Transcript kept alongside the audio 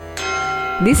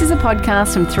This is a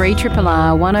podcast from 3RRR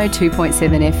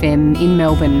 102.7 FM in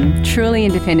Melbourne, truly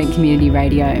independent community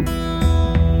radio.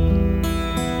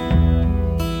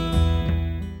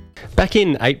 Back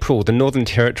in April, the Northern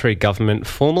Territory government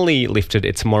formally lifted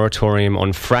its moratorium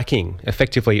on fracking,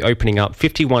 effectively opening up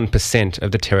 51%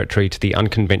 of the territory to the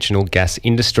unconventional gas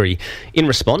industry. In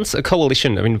response, a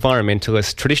coalition of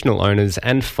environmentalists, traditional owners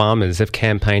and farmers have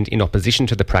campaigned in opposition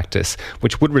to the practice,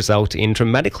 which would result in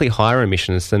dramatically higher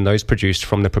emissions than those produced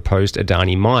from the proposed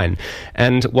Adani mine.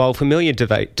 And while familiar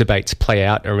debates play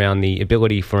out around the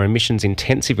ability for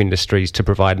emissions-intensive industries to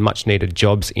provide much-needed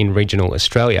jobs in regional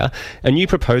Australia, a new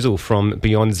proposal from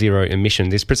Beyond Zero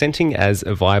Emissions is presenting as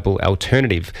a viable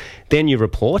alternative. Their new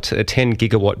report, a 10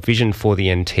 gigawatt vision for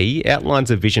the NT, outlines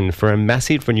a vision for a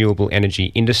massive renewable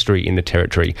energy industry in the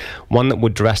territory, one that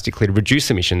would drastically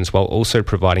reduce emissions while also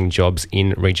providing jobs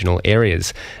in regional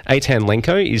areas. Eytan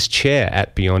Lenko is chair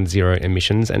at Beyond Zero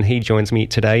Emissions and he joins me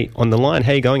today on the line.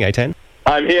 How are you going, Eytan?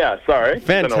 I'm here, sorry.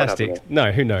 Fantastic.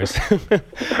 No, who knows?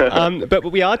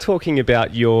 But we are talking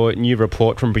about your new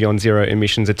report from Beyond Zero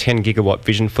Emissions, a 10 gigawatt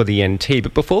vision for the NT.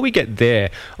 But before we get there,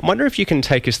 I wonder if you can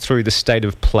take us through the state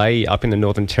of play up in the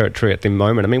Northern Territory at the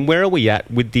moment. I mean, where are we at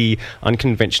with the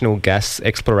unconventional gas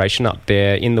exploration up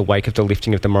there in the wake of the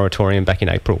lifting of the moratorium back in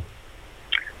April?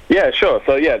 Yeah, sure.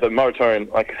 So, the moratorium,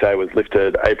 like I say, was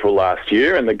lifted April last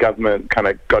year and the government kind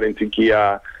of got into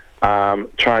gear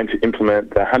trying to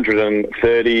implement the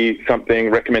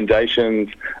 130-something recommendations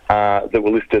that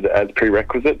were listed as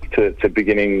prerequisites to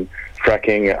beginning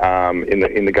fracking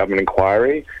in the government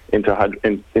inquiry into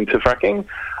fracking.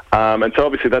 And so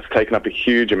obviously that's taken up a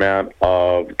huge amount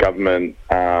of government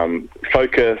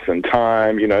focus and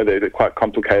time. You know, they're quite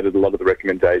complicated, a lot of the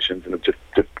recommendations, and have just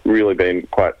really been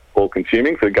quite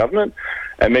all-consuming for the government.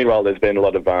 And meanwhile, there's been a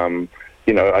lot of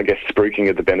spruiking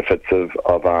of the benefits of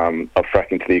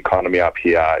fracking to the economy up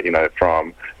here,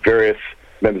 from various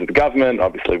members of the government.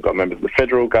 Obviously, we've got members of the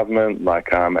federal government,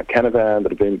 like at Canavan,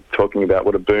 that have been talking about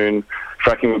what a boon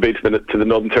fracking would be to the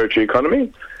Northern Territory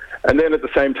economy. And then at the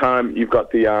same time, you've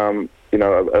got the, a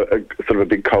sort of a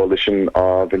big coalition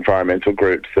of environmental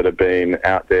groups that have been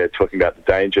out there talking about the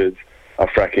dangers of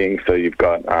fracking. So you've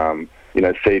got,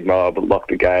 Seed Mob, Lock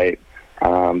the Gate,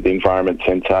 the Environment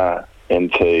Centre,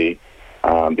 NT,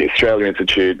 the Australia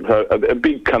Institute, so a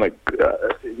big kind of,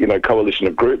 coalition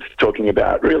of groups talking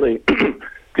about really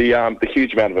the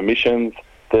huge amount of emissions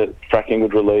that fracking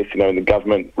would release. In the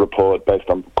government report, based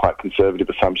on quite conservative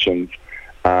assumptions,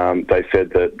 they said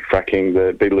that fracking,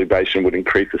 the Beetaloo Basin, would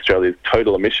increase Australia's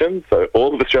total emissions, so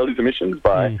all of Australia's emissions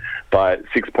by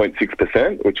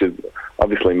 6.6%, which is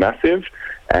obviously massive,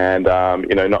 and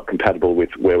not compatible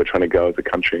with where we're trying to go as a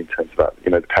country in terms of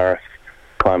the Paris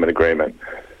Climate Agreement.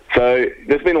 So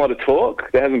there's been a lot of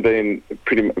talk. There hasn't been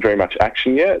very much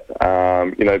action yet.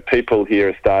 People here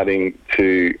are starting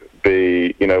to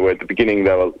be, where at the beginning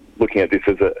they were looking at this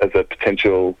as a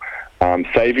potential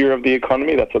saviour of the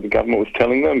economy. That's what the government was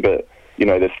telling them. But,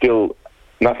 there's still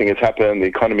nothing has happened. The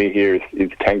economy here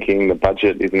is tanking. The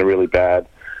budget is in a really bad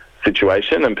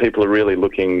situation, and people are really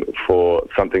looking for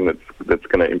something that's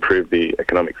going to improve the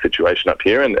economic situation up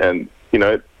here. And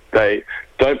they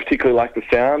don't particularly like the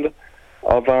sound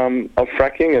of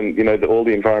fracking and all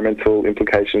the environmental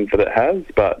implications that it has,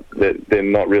 but they're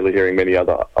not really hearing many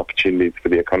other opportunities for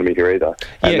the economy here either.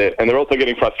 Yeah. And they're also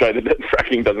getting frustrated that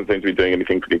fracking doesn't seem to be doing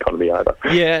anything for the economy either.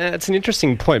 Yeah, it's an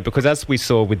interesting point, because as we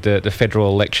saw with the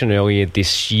federal election earlier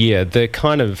this year, the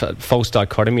kind of false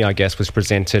dichotomy, I guess, was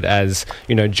presented as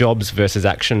jobs versus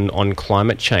action on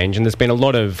climate change, and there's been a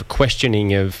lot of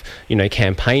questioning of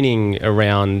campaigning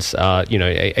around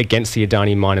against the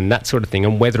Adani mine and that sort of thing,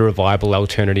 and whether a viable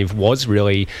alternative was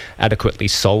really adequately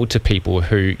sold to people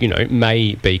who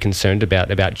may be concerned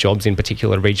about jobs in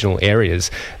particular regional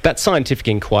areas. That scientific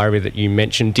inquiry that you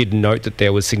mentioned did note that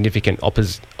there was significant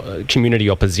community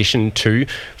opposition to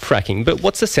fracking, but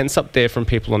what's the sense up there from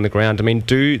people on the ground? I mean,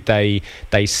 do they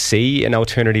see an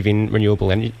alternative in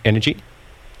renewable energy?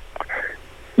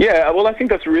 Yeah, well, I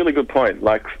think that's a really good point.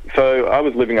 So I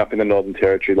was living up in the Northern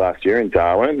Territory last year in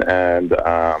Darwin, and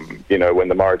when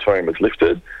the moratorium was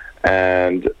lifted,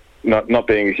 and not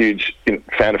being a huge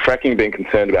fan of fracking, being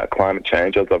concerned about climate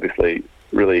change, I was obviously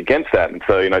really against that. And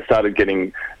so, started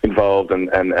getting involved and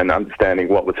understanding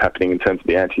what was happening in terms of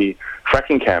the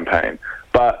anti-fracking campaign.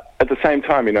 But at the same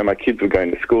time, my kids were going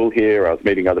to school here. I was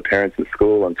meeting other parents at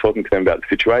school and talking to them about the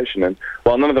situation. And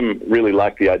while none of them really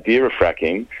liked the idea of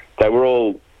fracking, they were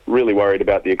all really worried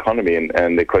about the economy.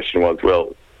 And their question was,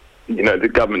 well, the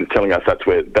government is telling us that's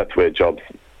where jobs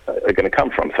are going to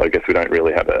come from, so I guess we don't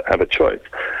really have a choice.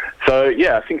 So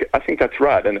yeah, I think that's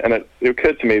right, and it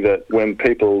occurred to me that when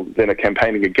people then are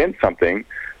campaigning against something,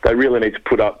 they really need to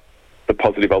put up the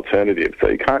positive alternative. So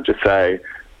you can't just say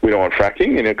we don't want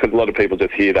fracking, because a lot of people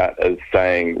just hear that as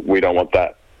saying we don't want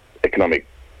that economic,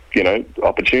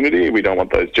 opportunity, we don't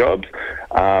want those jobs.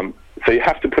 So you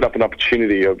have to put up an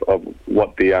opportunity of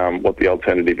what the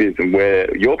alternative is and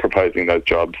where you're proposing those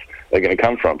jobs are going to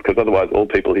come from, because otherwise all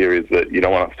people hear is that you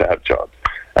don't want us to have jobs,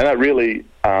 and that really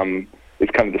is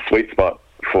kind of the sweet spot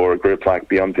for a group like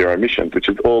Beyond Zero Emissions, which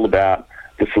is all about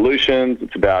the solutions.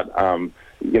 It's about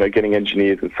getting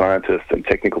engineers and scientists and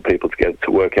technical people together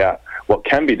to work out what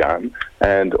can be done,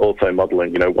 and also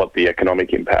modelling, what the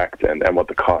economic impact and what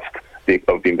the cost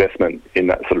of the investment in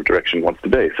that sort of direction wants to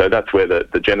be. So that's where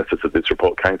the genesis of this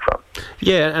report came from.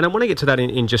 Yeah, and I want to get to that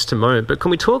in just a moment, but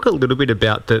can we talk a little bit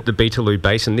about the Beetaloo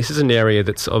Basin? This is an area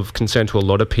that's of concern to a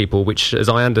lot of people, which, as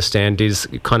I understand, is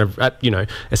kind of a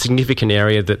significant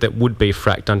area that would be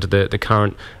fracked under the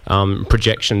current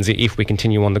projections if we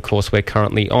continue on the course we're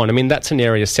currently on. I mean, that's an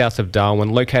area south of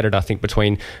Darwin, located, I think,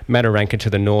 between Mataranka to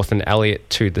the north and Elliot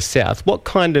to the south. What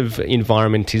kind of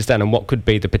environment is that, and what could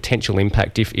be the potential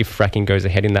impact if fracking goes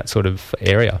ahead in that sort of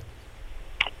area?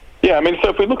 Yeah, so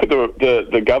if we look at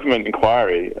the government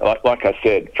inquiry, like I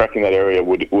said, fracking that area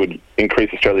would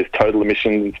increase Australia's total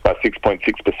emissions by 6.6%.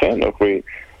 If we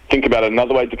think about it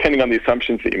another way, depending on the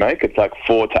assumptions that you make, it's like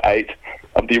 4 to 8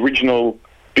 of the original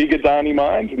big Adani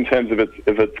mines in terms of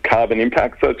its carbon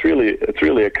impact. So it's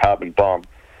really a carbon bomb.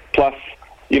 Plus,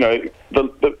 I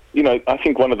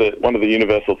think one of the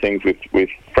universal things with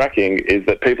fracking is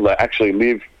that people that actually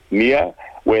live near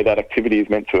where that activity is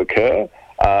meant to occur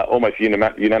almost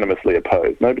unanimously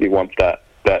opposed. Nobody wants that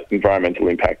environmental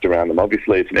impact around them.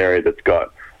 Obviously, it's an area that's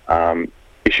got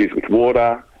issues with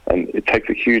water, and it takes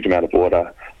a huge amount of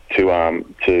water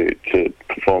to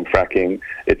perform fracking.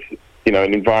 It's an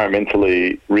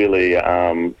environmentally really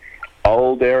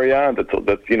old area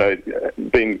that's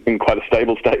been in quite a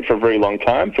stable state for a very long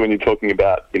time. So when you're talking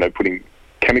about putting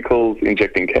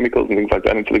injecting chemicals and things like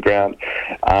that into the ground,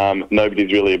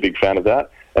 nobody's really a big fan of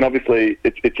that. And obviously,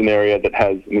 it's an area that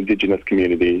has an Indigenous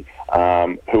community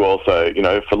who also,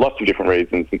 for lots of different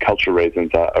reasons and cultural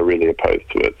reasons, are really opposed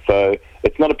to it. So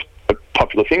it's not a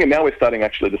popular thing. And now we're starting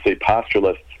actually to see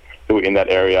pastoralists who are in that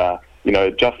area.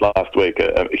 Just last week,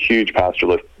 a huge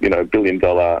pastoralist,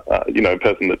 billion-dollar,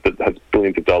 person that has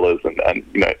billions of dollars and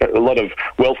a lot of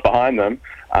wealth behind them,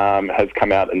 has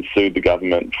come out and sued the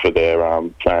government for their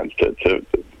plans to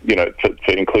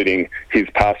including his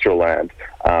pastoral land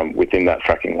within that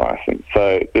fracking licence.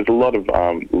 So there's a lot of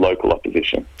local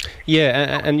opposition.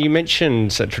 Yeah, and you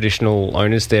mentioned traditional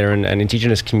owners there and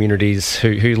Indigenous communities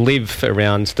who live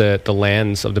around the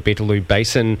lands of the Beetaloo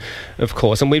Basin, of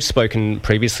course. And we've spoken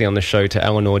previously on the show to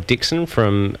Eleanor Dixon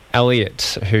from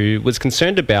Elliot, who was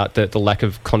concerned about the lack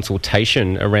of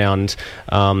consultation around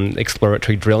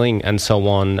exploratory drilling and so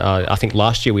on. I think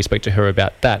last year we spoke to her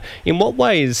about that. In what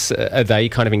ways are they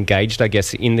kind of engaged, I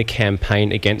guess, in the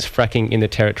campaign against fracking in the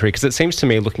territory? Because it seems to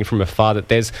me, looking from afar, that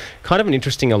there's kind of an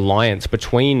interesting alliance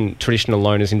between traditional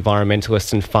owners,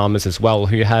 environmentalists and farmers as well,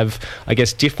 who have, I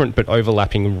guess, different but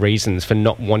overlapping reasons for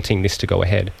not wanting this to go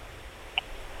ahead.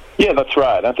 Yeah, that's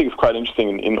right. I think it's quite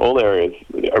interesting in all areas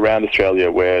around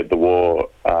Australia where the war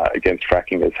against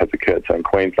fracking has occurred, so in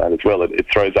Queensland as well, it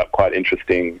throws up quite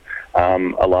interesting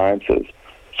alliances.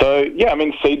 So, yeah,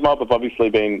 Seed Mob have obviously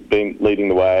been leading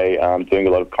the way, doing a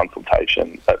lot of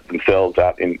consultation themselves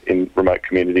out in remote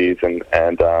communities and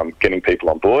getting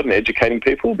people on board and educating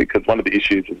people, because one of the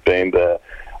issues has been the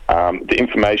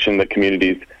information that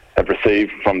communities have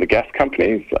received from the gas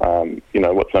companies,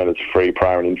 what's known as free,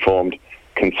 prior and informed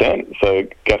consent. So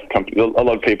gas companies, a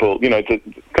lot of people,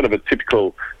 it's kind of a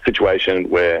typical situation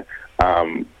where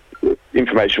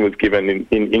information was given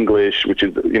in English, which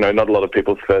is, not a lot of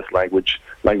people's first language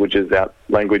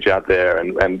out there,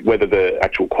 and whether the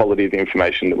actual quality of the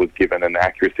information that was given and the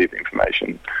accuracy of the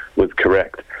information was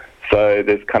correct. So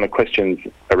there's kind of questions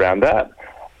around that.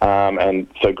 And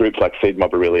so groups like Seed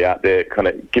Mob are really out there kind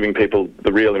of giving people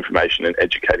the real information and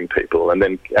educating people, and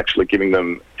then actually giving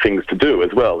them things to do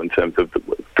as well in terms of the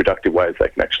productive ways they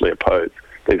can actually oppose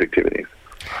these activities.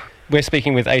 We're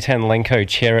speaking with Eytan Lenko,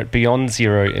 Chair at Beyond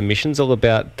Zero Emissions, all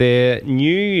about their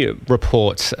new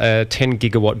report, 10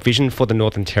 gigawatt vision for the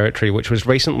Northern Territory, which was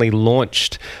recently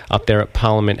launched up there at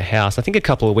Parliament House, I think a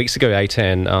couple of weeks ago,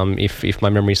 Eytan, if my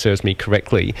memory serves me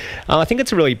correctly. I think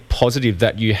it's really positive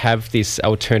that you have this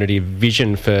alternative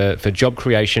vision for job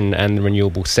creation and the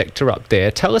renewable sector up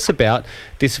there. Tell us about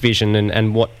this vision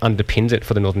and what underpins it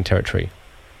for the Northern Territory.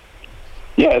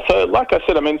 Yeah, so like I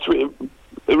said,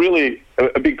 really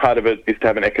a big part of it is to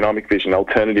have an economic vision,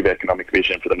 alternative economic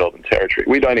vision for the Northern Territory.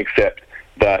 We don't accept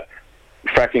that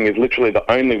fracking is literally the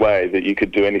only way that you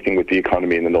could do anything with the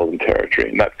economy in the Northern Territory.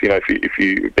 And that's, if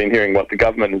you've been hearing what the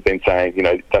government has been saying,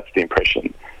 that's the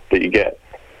impression that you get.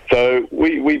 So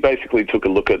we basically took a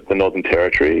look at the Northern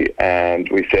Territory and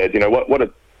we said,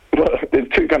 there's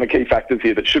two kind of key factors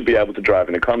here that should be able to drive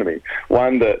an economy.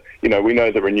 One, that, we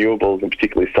know that renewables, and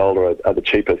particularly solar, are the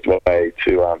cheapest way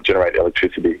to generate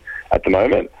electricity at the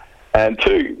moment. And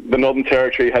two, the Northern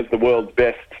Territory has the world's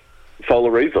best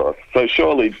solar resource. So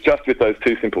surely, just with those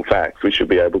two simple facts, we should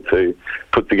be able to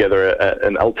put together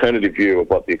an alternative view of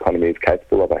what the economy is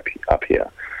capable of up here.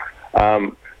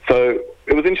 So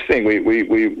it was interesting. We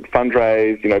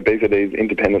fundraised. BZD's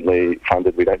independently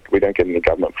funded. We don't get any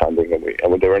government funding,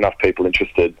 and there were enough people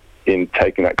interested in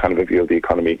taking that kind of a view of the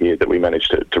economy here that we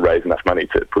managed to raise enough money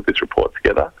to put this report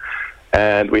together.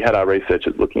 And we had our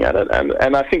researchers looking at it,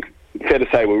 and I think fair to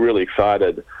say we're really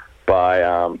excited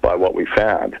by what we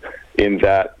found. In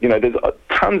that, there's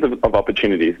tons of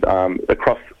opportunities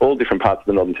across all different parts of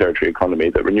the Northern Territory economy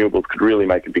that renewables could really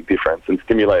make a big difference and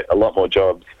stimulate a lot more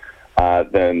jobs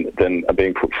than are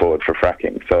being put forward for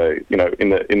fracking. So, in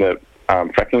the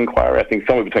fracking inquiry, I think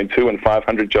somewhere between 200 and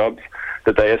 500 jobs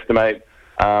that they estimate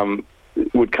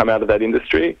would come out of that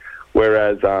industry.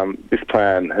 Whereas this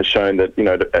plan has shown that,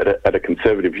 at a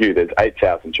conservative view, there's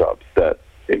 8,000 jobs that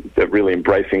really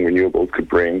embracing renewables could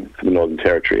bring to the Northern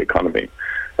Territory economy.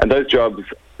 And those jobs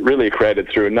really are created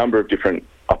through a number of different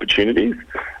opportunities.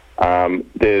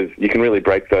 You can really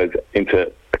break those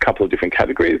into a couple of different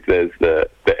categories. There's the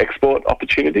export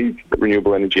opportunities, the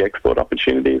renewable energy export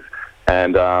opportunities,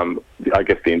 and I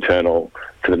guess the internal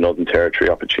to the Northern Territory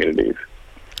opportunities.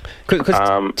 Because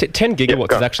 10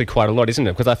 gigawatts is actually quite a lot, isn't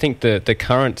it? Because I think the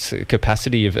current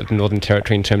capacity of the Northern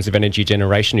Territory in terms of energy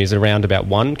generation is around about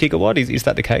 1 gigawatt. Is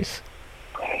that the case?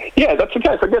 Yeah, that's the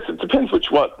case. I guess it depends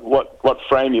what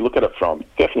frame you look at it from.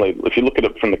 Definitely, if you look at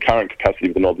it from the current capacity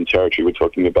of the Northern Territory, we're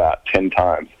talking about 10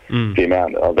 times the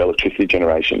amount of electricity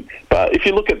generation. But if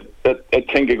you look at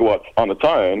 10 gigawatts on its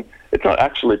own, it's not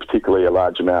actually particularly a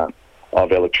large amount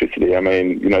of electricity. I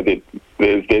mean,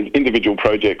 there's individual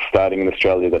projects starting in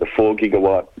Australia that are 4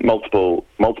 gigawatt, multiple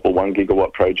 1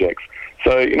 gigawatt projects.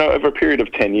 So, over a period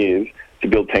of 10 years, to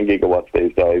build 10 gigawatts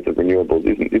these days of renewables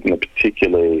isn't a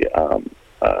particularly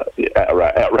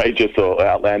outrageous or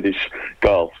outlandish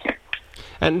goal.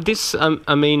 And this,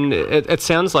 it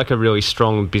sounds like a really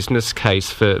strong business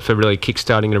case for really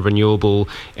kickstarting a renewable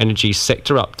energy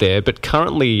sector up there. But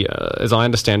currently, as I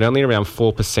understand, only around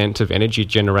 4% of energy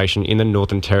generation in the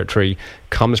Northern Territory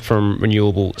comes from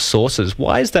renewable sources.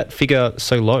 Why is that figure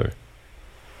so low?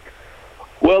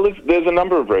 Well, there's a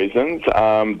number of reasons.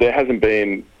 There hasn't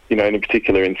been any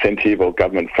particular incentive or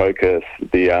government focus.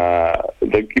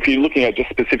 If you're looking at just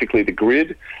specifically the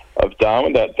grid of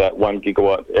Darwin, that 1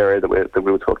 gigawatt area that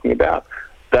we were talking about,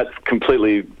 that's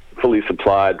completely fully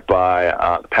supplied by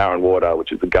Power and Water,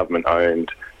 which is a government-owned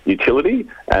utility,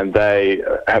 and they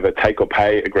have a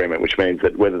take-or-pay agreement, which means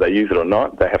that whether they use it or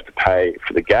not, they have to pay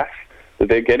for the gas that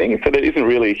they're getting. So there isn't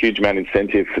really a huge amount of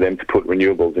incentive for them to put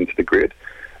renewables into the grid.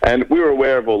 And we were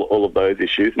aware of all of those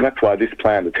issues, and that's why this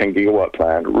plan, the 10 gigawatt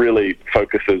plan, really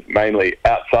focuses mainly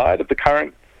outside of the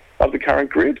current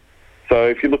grid. So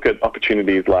if you look at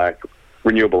opportunities like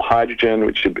renewable hydrogen,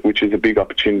 which is a big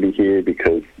opportunity here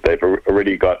because they've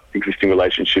already got existing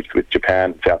relationships with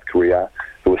Japan and South Korea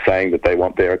who are saying that they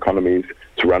want their economies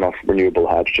to run off renewable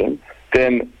hydrogen,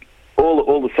 then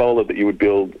all the solar that you would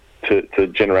build to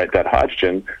generate that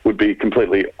hydrogen would be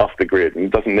completely off the grid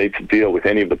and doesn't need to deal with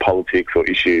any of the politics or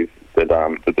issues that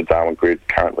the Darwin grid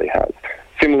currently has.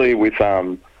 Similarly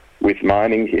with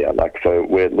mining here, so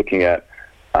we're looking at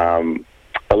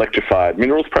electrified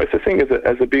minerals processing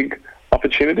as a big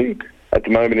opportunity. At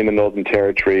the moment in the Northern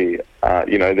Territory,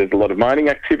 there's a lot of mining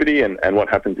activity, and what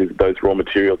happens is those raw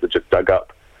materials are just dug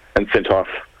up and sent off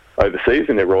overseas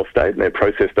in their raw state, and they're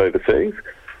processed overseas.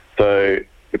 So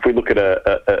if we look at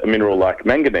a mineral like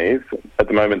manganese, at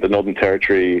the moment the Northern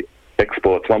Territory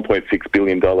exports $1.6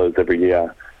 billion every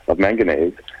year of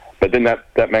manganese, but then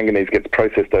that manganese gets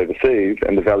processed overseas,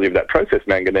 and the value of that processed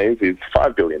manganese is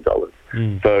 $5 billion.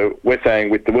 So we're saying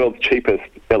with the world's cheapest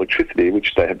electricity,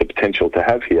 which they have the potential to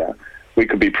have here, we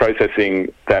could be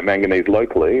processing that manganese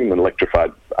locally in an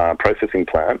electrified processing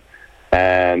plant,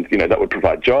 and that would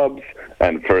provide jobs.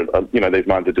 And for these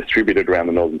mines are distributed around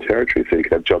the Northern Territory, so you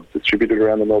could have jobs distributed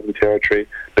around the Northern Territory.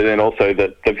 But then also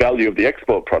the value of the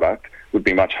export product would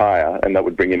be much higher, and that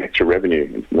would bring in extra revenue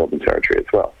into the Northern Territory as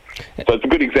well. So it's a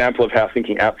good example of how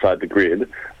thinking outside the grid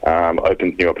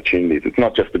opens new opportunities. It's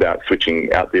not just about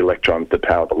switching out the electrons that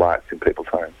power the lights in people's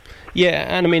homes. Yeah,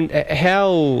 and I mean,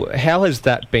 how has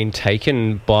that been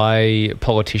taken by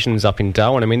politicians up in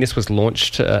Darwin? I mean, this was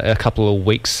launched a couple of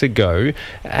weeks ago.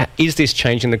 Is this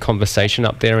changing the conversation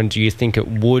up there, and do you think it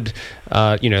would,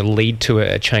 lead to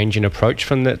a change in approach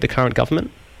from the current government?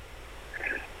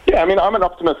 Yeah, I mean, I'm an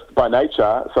optimist by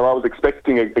nature, so I was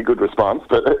expecting a good response,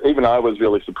 but even I was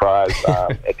really surprised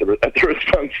at the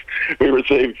response we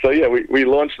received. So, yeah, we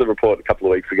launched the report a couple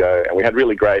of weeks ago, and we had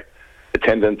really great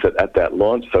attendance at that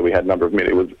launch. So we had a number of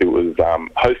it was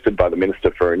hosted by the Minister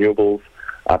for Renewables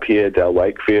up here, Dale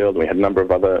Wakefield. We had a number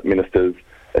of other ministers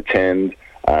attend,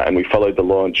 and we followed the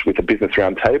launch with a business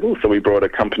roundtable. So we brought a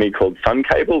company called Sun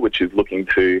Cable, which is looking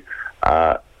to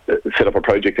set up a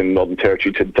project in the Northern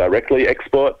Territory to directly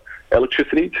export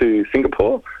electricity to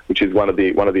Singapore, which is one of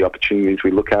the opportunities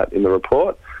we look at in the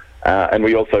report. And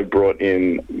we also brought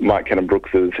in Mike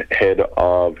Cannon-Brooks's head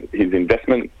of his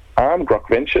investment arm, Grok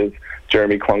Ventures,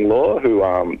 Jeremy Kwong Law, who,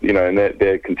 and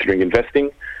they're considering investing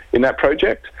in that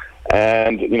project.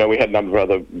 And, we had a number of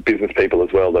other business people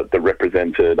as well that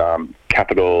represented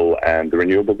capital and the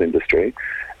renewables industry.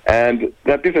 And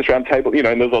that business roundtable,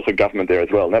 and there's also government there as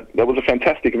well. And that was a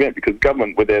fantastic event because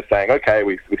government were there saying, okay,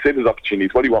 we see there's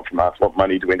opportunities. What do you want from us? What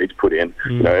money do we need to put in?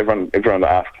 Everyone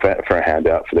asked for a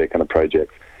handout for their kind of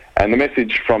projects. And the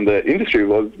message from the industry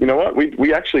was, you know what, we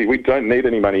don't need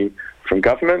any money from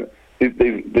government.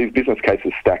 These business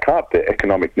cases stack up. They're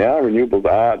economic now. Renewables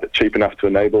are cheap enough to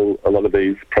enable a lot of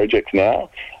these projects now.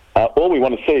 All we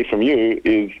want to see from you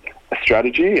is a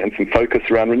strategy and some focus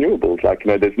around renewables.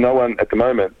 There's no one at the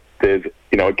moment. There's,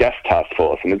 a gas task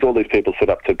force, and there's all these people set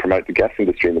up to promote the gas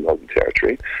industry in the Northern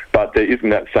Territory, but there isn't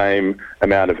that same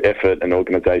amount of effort and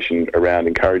organisation around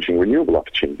encouraging renewable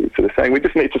opportunities. So they're saying, we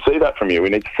just need to see that from you. We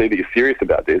need to see that you're serious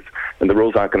about this, and the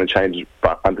rules aren't going to change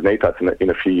underneath us in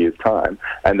a few years' time,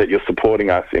 and that you're supporting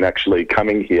us in actually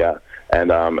coming here and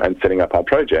setting up our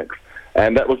projects.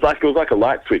 And it was like a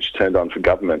light switch turned on for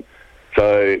government.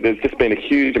 So there's just been a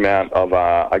huge amount of,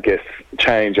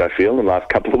 change, I feel, in the last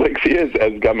couple of weeks here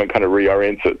as government kind of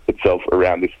reorients itself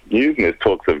around this news, and there's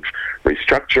talks of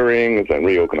restructurings and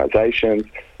reorganisations.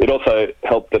 It also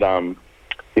helped that,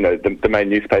 the main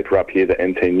newspaper up here, the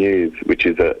NT News, which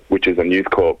is a News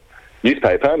Corp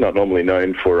newspaper, not normally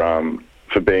known for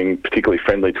being particularly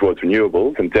friendly towards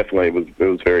renewables, and definitely it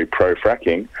was very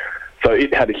pro-fracking. So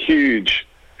it had a huge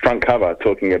front cover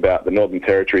talking about the Northern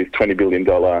Territory's $20 billion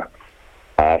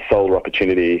solar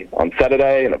opportunity on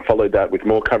Saturday, and it followed that with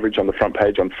more coverage on the front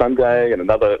page on Sunday and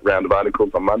another round of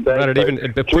articles on Monday. Right,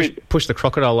 it pushed the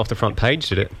crocodile off the front page,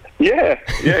 did it? Yeah,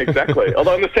 exactly.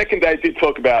 Although on the second day it did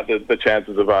talk about the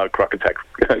chances of croc attacks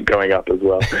going up as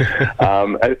well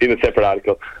in a separate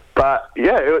article. But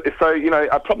yeah,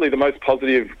 probably the most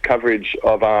positive coverage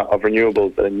of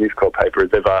renewables that a News Corp paper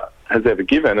has ever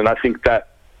given, and I think that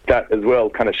as well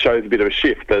kind of shows a bit of a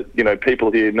shift that,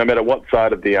 people here, no matter what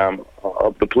side of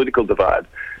the political divide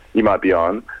you might be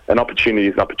on, an opportunity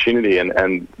is an opportunity,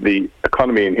 and the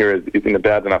economy in here is in a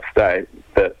bad enough state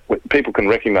that people can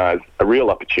recognise a real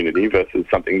opportunity versus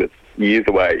something that's years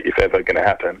away, if ever, going to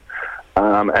happen.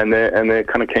 And they're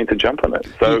kind of keen to jump on it.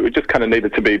 So it just kind of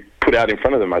needed to be put out in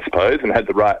front of them, I suppose, and have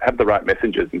the right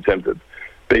messages in terms of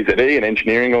BZE, an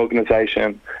engineering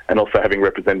organisation, and also having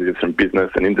representatives from business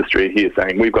and industry here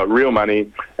saying, we've got real money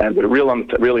and we're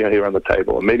really here on the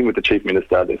table. And meeting with the Chief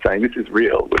Minister, they're saying, this is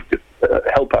real. Just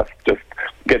help us just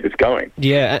get this going.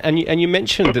 Yeah, and you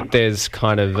mentioned that there's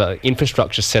kind of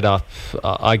infrastructure set up,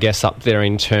 up there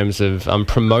in terms of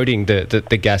promoting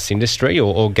the gas industry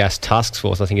or gas task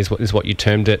force, I think is what you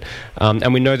termed it.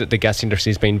 And we know that the gas industry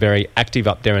has been very active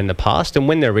up there in the past. And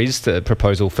when there is the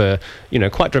proposal for,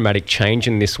 quite dramatic change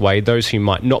in this way, those who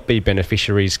might not be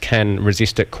beneficiaries can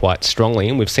resist it quite strongly.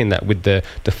 And we've seen that with the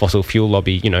fossil fuel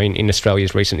lobby, in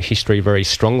Australia's recent history very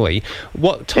strongly.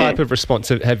 What type of response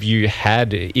have you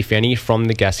had, if any, from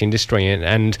the gas industry,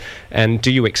 and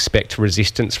do you expect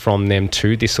resistance from them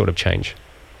to this sort of change?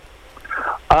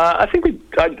 I think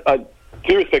I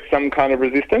do expect some kind of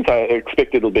resistance. I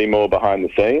expect it'll be more behind the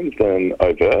scenes than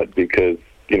overt because,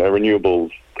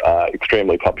 renewables are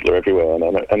extremely popular everywhere.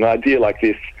 And an idea like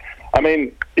this, I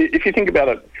mean, if you think about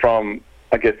it from,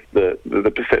 I guess, the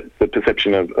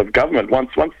perception of government,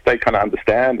 once they kind of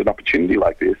understand an opportunity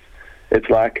like this, it's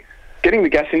like getting the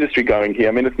gas industry going here.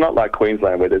 I mean, it's not like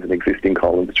Queensland where there's an existing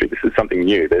coal industry. This is something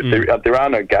new. There are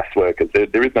no gas workers.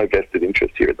 There is no vested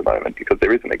interest here at the moment because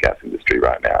there isn't a gas industry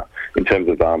right now in terms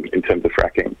of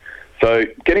fracking. So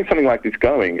getting something like this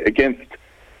going against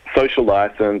social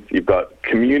license, you've got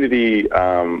community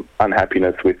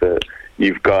unhappiness with it.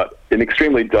 You've got an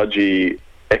extremely dodgy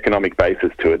economic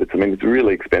basis to it. It's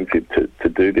really expensive to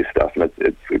do this stuff, and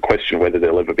it's a question whether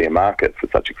there'll ever be a market for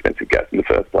such expensive gas in the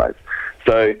first place.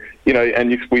 So,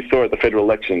 we saw at the federal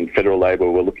election, Federal Labor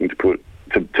were looking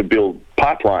to build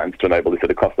pipelines to enable this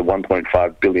at a cost of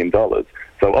 $1.5 billion.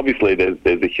 So obviously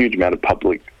there's a huge amount of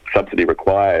public subsidy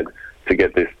required to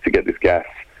get this gas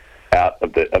out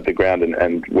of the ground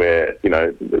and where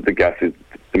the gas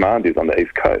demand is on the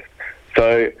East Coast.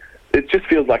 So it just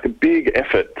feels like a big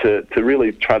effort to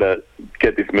really try to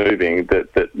get this moving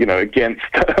that against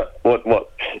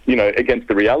against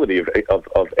the reality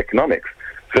of economics,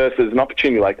 versus an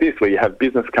opportunity like this where you have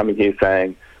business coming here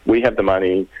saying, we have the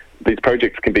money, these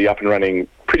projects can be up and running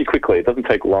pretty quickly. It doesn't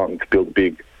take long to build a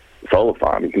big solar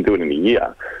farm. You can do it in a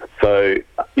year. So,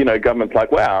 government's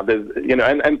like, wow, there's,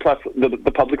 and plus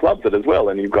the public loves it as well.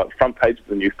 And you've got front pages of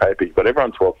the newspaper, you've got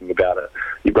everyone talking about it.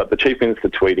 You've got the Chief Minister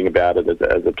tweeting about it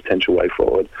as a potential way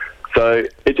forward. So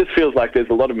it just feels like there's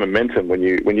a lot of momentum when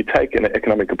you take an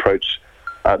economic approach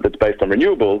that's based on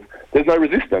renewables. There's no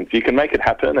resistance. You can make it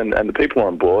happen, and the people are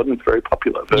on board, and it's very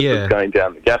popular. Versus going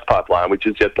down the gas pipeline, which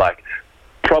is just like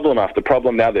problem after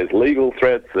problem. Now there's legal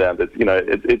threats. Now there's,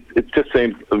 it just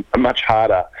seems a much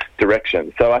harder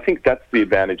direction. So I think that's the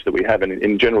advantage that we have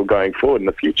in general going forward in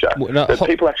the future, that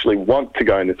people actually want to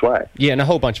go in this way. Yeah, and a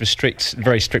whole bunch of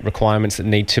very strict requirements that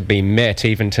need to be met,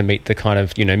 even to meet the kind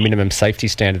of, minimum safety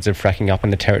standards of fracking up in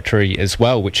the territory as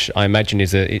well, which I imagine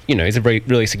is a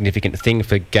really significant thing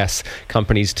for gas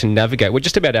companies to navigate. We're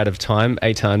just about out of time,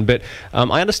 Eytan, but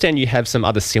I understand you have some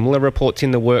other similar reports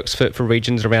in the works for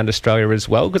regions around Australia as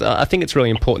well, because I think it's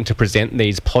really important to present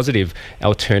these positive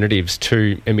alternatives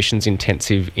to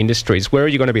emissions-intensive industries. Where are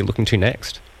you going to be looking to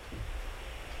next?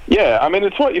 Yeah,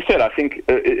 it's what you said. I think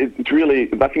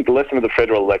the lesson of the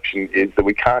federal election is that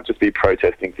we can't just be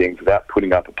protesting things without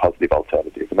putting up a positive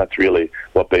alternative, and that's really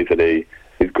what BZE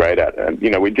is great at. And,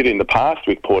 we did it in the past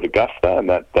with Port Augusta, and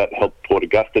that helped Port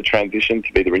Augusta transition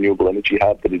to be the renewable energy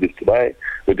hub that it is today.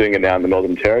 We're doing it now in the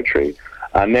Northern Territory.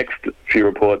 Our next few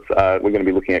reports, we're going to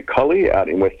be looking at Collie out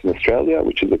in Western Australia,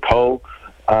 which is a place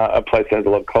that has a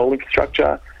lot of coal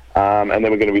infrastructure. And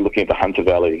then we're going to be looking at the Hunter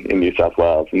Valley in New South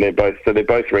Wales. And they're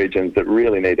both regions that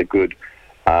really need a good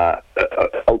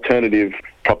alternative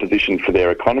proposition for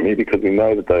their economy, because we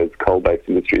know that those coal-based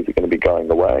industries are going to be going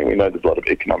away. We know there's a lot of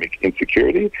economic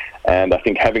insecurity. And I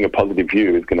think having a positive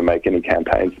view is going to make any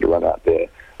campaigns that run out there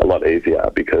a lot easier,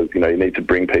 because, you need to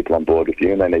bring people on board with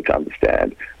you, and they need to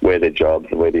understand where their jobs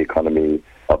and where the economy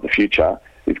of the future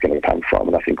is going to come from.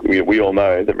 And I think we all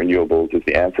know that renewables is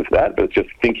the answer for that, but it's just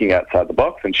thinking outside the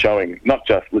box and showing not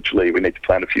just literally we need to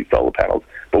plant a few solar panels,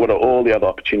 but what are all the other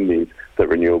opportunities that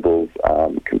renewables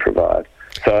can provide.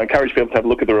 So I encourage people to have a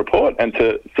look at the report and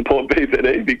to support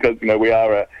BZE, because, we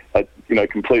are a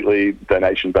completely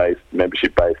donation-based,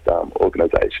 membership-based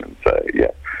organisation. So,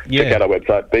 check out our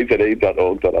website,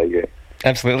 bze.org.au.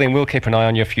 Absolutely, and we'll keep an eye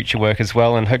on your future work as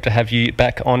well, and hope to have you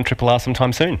back on Triple R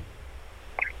sometime soon.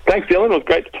 Thanks, Dylan. It was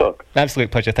great to talk. Absolute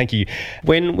pleasure. Thank you.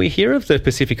 When we hear of the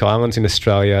Pacific Islands in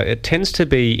Australia, it tends to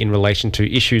be in relation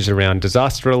to issues around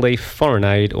disaster relief, foreign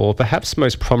aid, or perhaps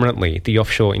most prominently, the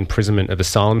offshore imprisonment of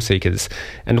asylum seekers.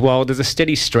 And while there's a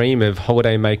steady stream of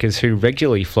holidaymakers who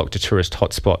regularly flock to tourist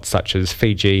hotspots such as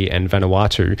Fiji and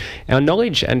Vanuatu, our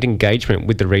knowledge and engagement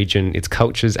with the region, its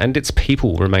cultures and its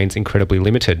people remains incredibly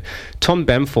limited. Tom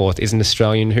Bamforth is an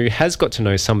Australian who has got to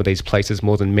know some of these places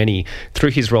more than many.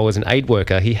 Through his role as an aid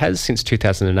worker, he has, since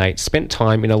 2008, spent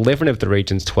time in 11 of the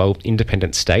region's 12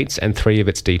 independent states and 3 of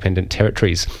its dependent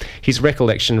territories. His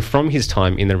recollection from his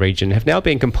time in the region have now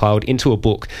been compiled into a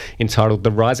book entitled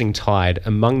The Rising Tide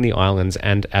Among the Islands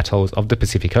and Atolls of the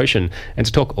Pacific Ocean. And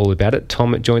to talk all about it,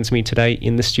 Tom joins me today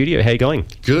in the studio. How are you going?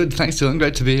 Good, thanks Dylan,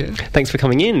 great to be here. Thanks for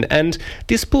coming in. And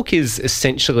this book is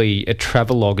essentially a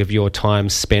travelogue of your time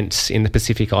spent in the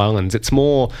Pacific Islands. It's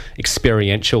more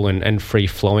experiential and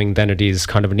free-flowing than it is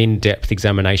kind of an in-depth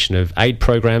examination of aid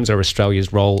programs or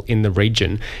Australia's role in the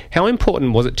region. How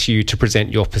important was it to you to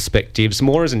present your perspectives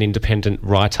more as an independent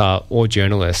writer or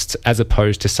journalist, as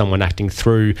opposed to someone acting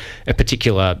through a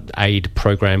particular aid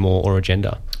program or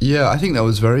agenda? Yeah, I think that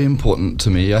was very important to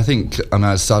me. I think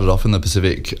I started off in the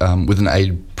Pacific with an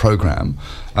aid program,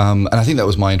 and I think that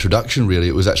was my introduction, really.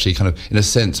 It was actually kind of, in a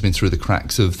sense, through the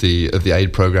cracks of the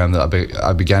aid program that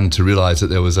I began to realise that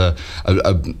there was a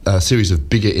series of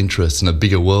bigger interests and a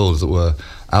bigger world that were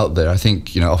out there. I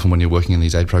think, often when you're working in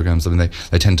these aid programs,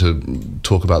 they tend to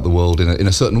talk about the world in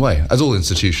a certain way, as all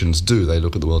institutions do. They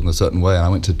look at the world in a certain way. And I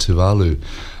went to Tuvalu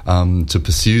to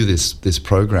pursue this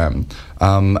program,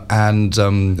 and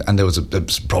there was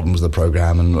problems with the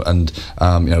program, and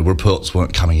reports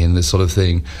weren't coming in, this sort of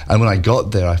thing. And when I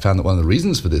got there, I found that one of the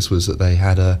reasons for this was that they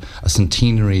had a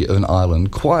centenary of an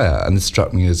island choir, and this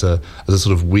struck me as a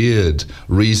sort of weird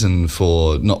reason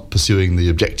for not pursuing the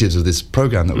objectives of this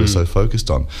program that we're so focused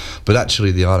on. But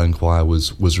actually, the island choir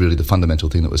was really the fundamental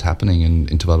thing that was happening in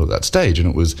Tuvalu at that stage, and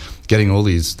it was getting all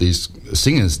these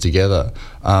singers together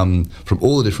from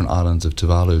all the different islands of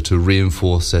Tuvalu to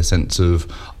reinforce their sense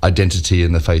of identity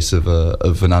in the face of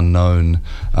an unknown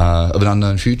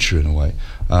future in a way.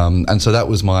 And so that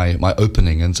was my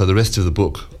opening. And so the rest of the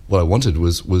book, what I wanted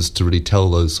was to really tell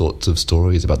those sorts of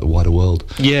stories about the wider world.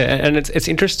 Yeah, and it's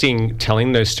interesting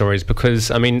telling those stories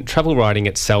because, I mean, travel writing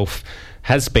itself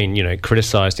has been,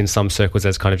 criticised in some circles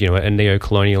as kind of, a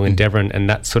neo-colonial endeavour and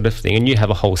that sort of thing. And you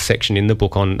have a whole section in the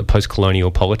book on the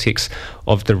post-colonial politics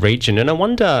of the region. And I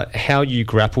wonder how you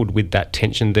grappled with that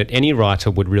tension that any writer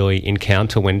would really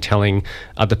encounter when telling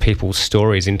other people's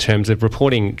stories in terms of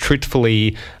reporting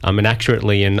truthfully and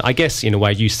accurately. And I guess, in a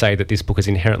way, you say that this book is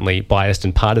inherently biased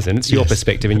and partisan. It's your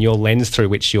perspective and your lens through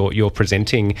which you're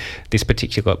presenting this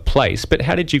particular place. But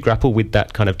how did you grapple with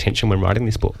that kind of tension when writing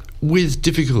this book? With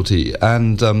difficulty,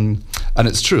 and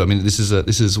it's true. I mean, this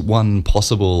is one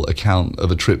possible account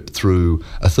of a trip through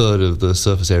a third of the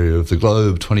surface area of the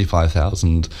globe,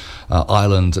 25,000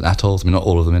 islands and atolls. I mean, not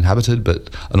all of them inhabited, but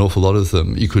an awful lot of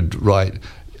them. You could write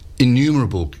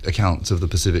innumerable accounts of the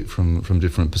Pacific from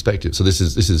different perspectives. So this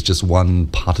is just one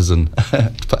partisan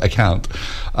account.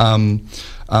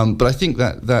 But I think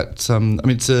that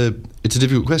it's a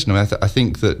difficult question. I mean, I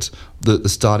think that the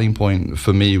starting point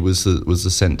for me was the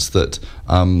sense that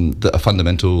that a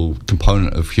fundamental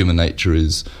component of human nature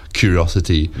is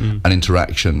curiosity and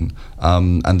interaction,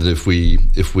 and that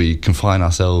if we confine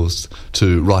ourselves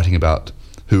to writing about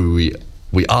who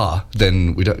we are,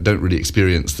 then we don't really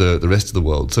experience the rest of the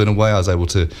world. So in a way, I was able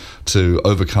to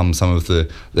overcome some of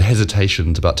the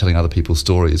hesitations about telling other people's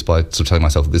stories by sort of telling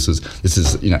myself that this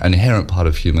is an inherent part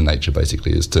of human nature.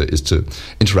 Basically, is to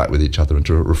interact with each other and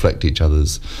to reflect each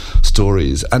other's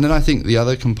stories. And then I think the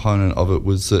other component of it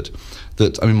was that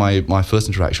I mean, my first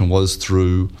interaction was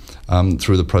through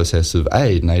the process of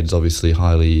aid, and aid is obviously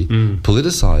highly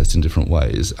politicised in different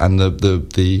ways. And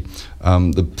the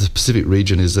Pacific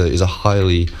region is a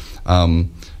highly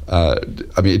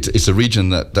it's a region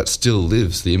that still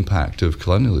lives the impact of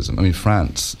colonialism. I mean,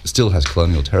 France still has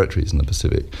colonial territories in the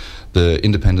Pacific. The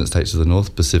independent states of the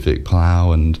North Pacific,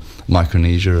 Palau and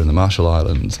Micronesia and the Marshall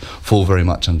Islands, fall very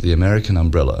much under the American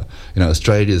umbrella.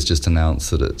 Australia's just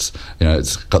announced that it's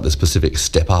got this Pacific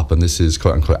step up, and this is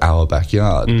quote unquote our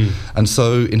backyard. And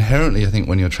so inherently, I think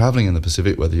when you're travelling in the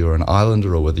Pacific, whether you're an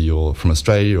islander or whether you're from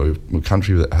Australia or a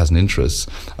country that has an interest,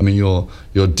 I mean,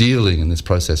 you're dealing in this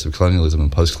process of colonialism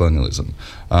and post-colonialism.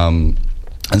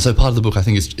 And so part of the book, I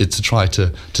think, is to try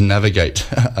to navigate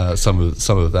some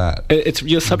of that.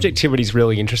 Your subjectivity is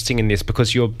really interesting in this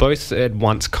because you're both at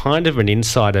once kind of an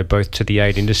insider both to the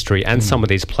aid industry and some of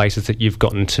these places that you've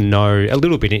gotten to know a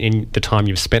little bit in the time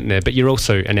you've spent there, but you're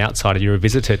also an outsider. You're a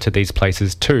visitor to these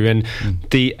places too. And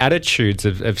the attitudes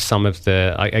of some of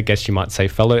the, I guess you might say,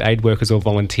 fellow aid workers or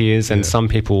volunteers and some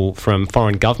people from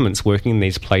foreign governments working in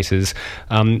these places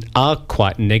are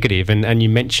quite negative. And you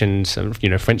mentioned,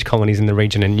 French colonies in the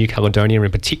region and New Caledonia in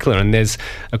particular, and there's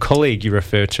a colleague you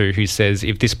refer to who says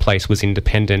if this place was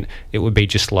independent, it would be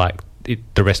just like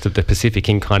the rest of the Pacific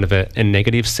in kind of a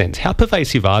negative sense. How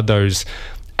pervasive are those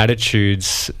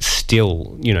attitudes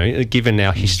still, given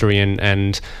our history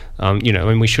and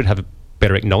we should have a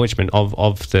better acknowledgement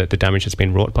of the damage that's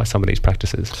been wrought by some of these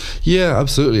practices? Yeah,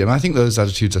 absolutely. And I think those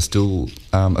attitudes are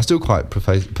still quite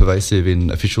pervasive in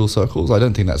official circles. I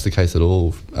don't think that's the case at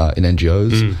all in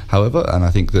NGOs, however. And I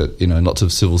think that lots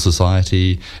of civil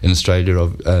society in Australia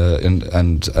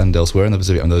and elsewhere in the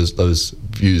Pacific, and those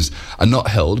views are not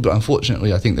held. But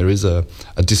unfortunately, I think there is a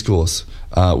discourse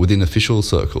within official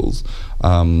circles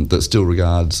that still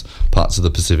regards parts of the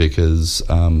Pacific as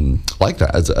like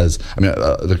that.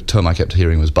 The term I kept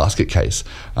hearing was basket case.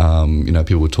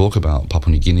 People would talk about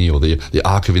Papua New Guinea or the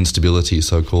arc of instability,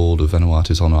 so-called, of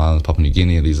Vanuatu, Solomon Islands, Papua New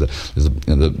Guinea. There's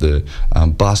the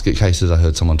basket cases. I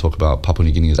heard someone talk about Papua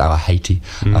New Guinea as our Haiti,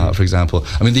 for example.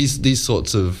 I mean, these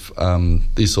sorts of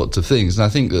things, and I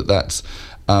think that's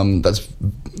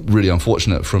really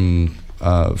unfortunate for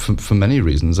many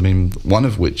reasons. I mean, one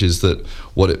of which is that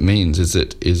what it means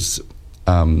is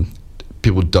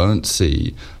people don't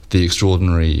see the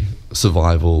extraordinary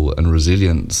survival and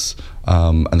resilience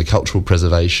and the cultural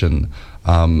preservation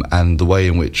and the way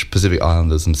in which Pacific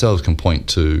Islanders themselves can point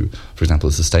to, for example,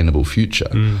 a sustainable future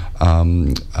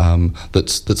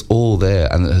that's all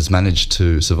there and that has managed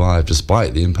to survive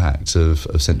despite the impact of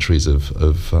centuries of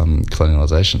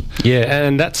colonialisation. Yeah,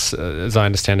 and that's, as I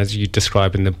understand, as you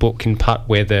describe in the book, in part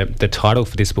where the title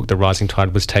for this book, The Rising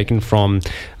Tide, was taken from,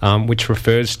 which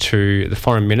refers to the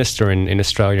Foreign Minister in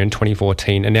Australia in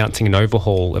 2014 announcing an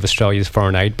overhaul of Australia's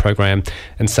foreign aid program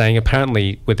and saying,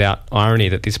 apparently without irony,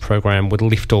 that this program would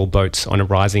lift all boats on a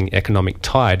rising economic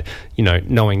tide,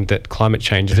 knowing that climate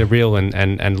change is a real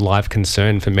and live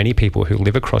concern for many people who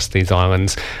live across these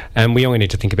islands. And we only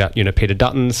need to think about, Peter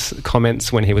Dutton's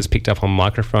comments when he was picked up on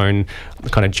microphone,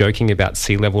 kind of joking about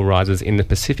sea level rises in the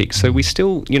Pacific. So we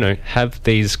still, have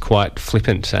these quite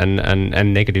flippant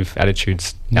and negative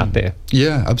attitudes out there.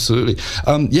 Yeah, absolutely.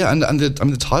 And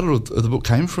the title of the book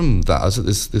came from that. I was at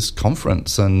this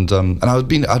conference, and I'd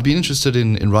been interested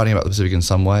in writing about the Pacific in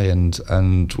some way. And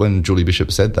when Julie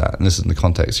Bishop said that, and this is in the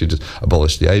context, you just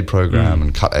abolished the aid program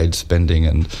and cut aid spending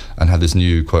and had this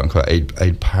new quote unquote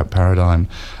aid paradigm.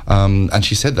 And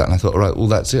she said that, and I thought, all right, well,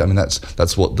 that's it. I mean,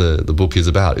 that's what the book is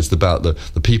about. It's about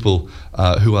the people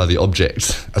who are the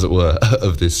objects, as it were,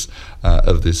 of this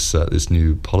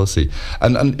new policy.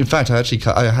 And in fact,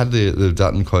 I had the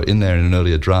Dutton quote in there in an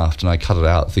earlier draft, and I cut it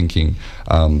out, thinking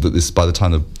that this, by the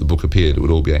time the book appeared, it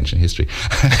would all be ancient history.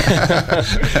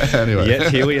 Anyway,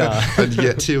 yet here we are. And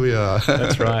yet here we are.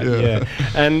 That's right. Yeah.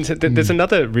 And there's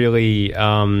another really,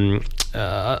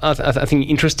 I think,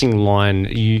 interesting line.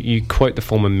 You quote the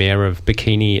former mayor of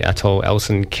Bikini Atoll,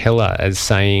 Alison Keller, as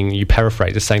saying, you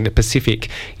paraphrase, as saying the Pacific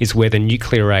is where the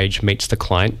nuclear age meets the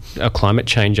climate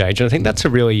change age. And I think that's a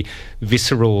really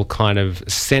visceral kind of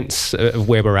sense of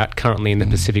where we're at currently in the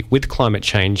Pacific with climate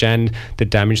change and the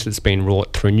damage that's been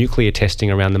wrought through nuclear testing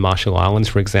around the Marshall Islands,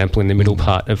 for example, in the middle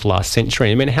part of last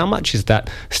century. I mean, how much is that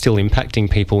still impacting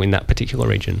people in that particular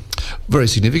region? Very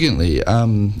significantly. I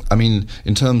mean,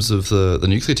 in terms of the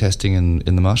nuclear testing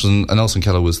in the Marshalls, and Alison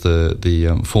Keller was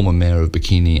the former mayor of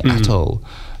Bikini Atoll,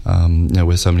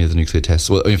 where so many of the nuclear tests,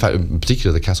 well, in fact, in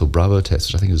particular, the Castle Bravo test,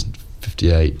 which I think was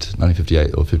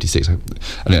 1958 or 56, the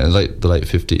late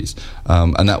 50s,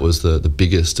 and that was the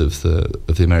biggest of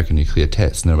the American nuclear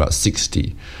tests. And there were about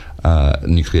 60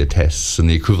 nuclear tests, and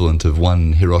the equivalent of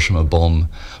one Hiroshima bomb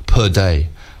per day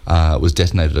was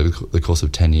detonated over the course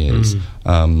of 10 years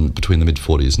between the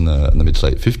mid-40s and the mid to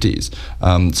late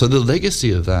 50s. So the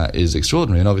legacy of that is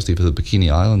extraordinary, and obviously for the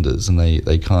Bikini Islanders, and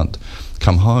they can't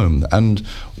come home.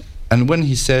 And when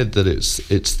he said that it's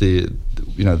the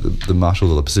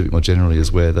Marshall or the Pacific more generally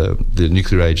is where the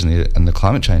nuclear age and the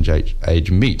climate change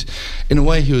age meet, in a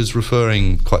way he was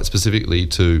referring quite specifically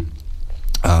to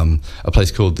a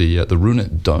place called the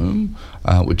Runit Dome,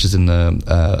 which is in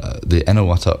the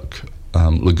Eniwetok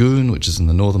Lagoon, which is in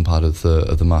the northern part of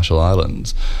the Marshall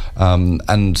Islands,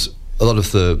 and a lot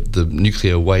of the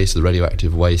nuclear waste, the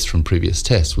radioactive waste from previous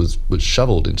tests was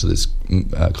shoveled into this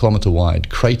kilometre-wide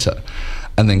crater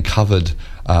and then covered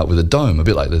with a dome, a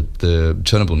bit like the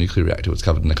Chernobyl nuclear reactor was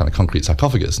covered in a kind of concrete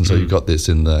sarcophagus. And so you've got this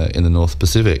in the North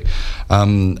Pacific.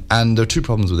 And there are two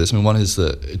problems with this. I mean, one is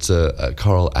that it's a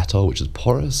coral atoll which is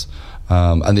porous.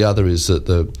 And the other is that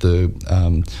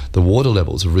the water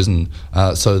levels have risen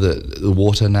so that the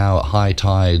water now at high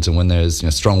tides and when there's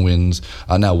strong winds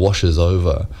now washes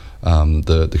over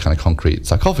the kind of concrete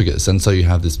sarcophagus, and so you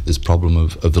have this problem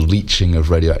of the leaching of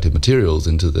radioactive materials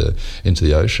into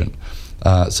the ocean.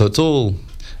 So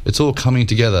it's all coming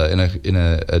together in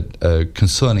a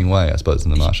concerning way, I suppose, in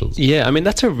the Marshalls. Yeah, I mean,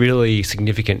 that's a really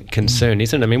significant concern,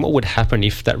 isn't it? I mean, what would happen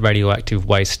if that radioactive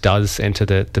waste does enter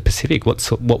the Pacific?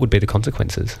 What would be the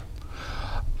consequences?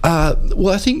 Well,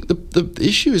 I think the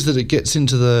issue is that it gets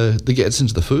into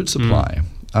the food supply,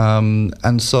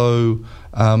 and so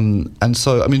I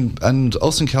mean, and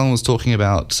Alison Keller was talking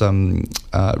about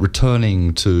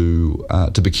returning to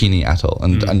Bikini Atoll,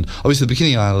 and obviously the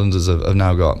Bikini Islanders have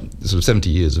now got sort of 70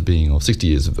 years of being, or 60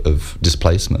 years of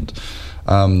displacement.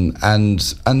 And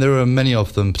there are many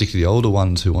of them, particularly the older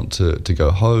ones, who want to go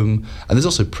home. And there's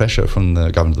also pressure from the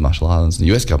government of the Marshall Islands and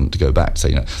the US government to go back, to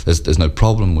say, there's no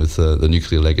problem with the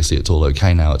nuclear legacy. It's all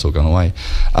okay now. It's all gone away.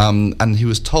 And he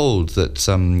was told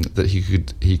that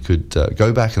he could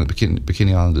go back, and the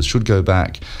Bikini Islanders should go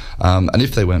back. And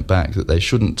if they went back, that they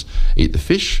shouldn't eat the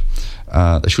fish.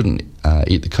 They shouldn't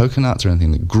eat the coconuts or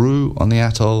anything that grew on the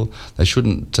atoll. They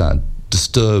shouldn't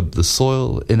disturb the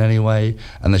soil in any way,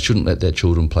 and they shouldn't let their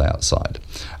children play outside.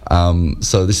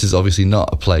 So this is obviously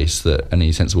not a place that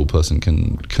any sensible person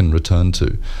can return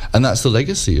to, and that's the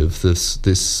legacy of this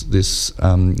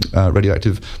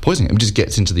radioactive poisoning. It just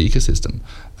gets into the ecosystem,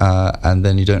 and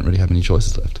then you don't really have many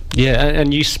choices left. Yeah,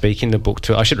 and you speak in the book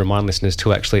too. I should remind listeners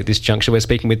too, actually, at this juncture, we're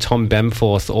speaking with Tom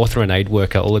Bamforth, author and aid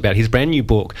worker, all about his brand new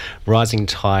book, Rising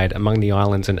Tide Among the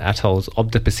Islands and Atolls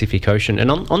of the Pacific Ocean. And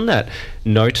on that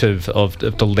note of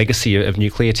the legacy of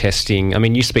nuclear testing, I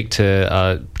mean, you speak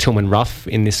to Tillman Ruff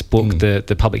in this book,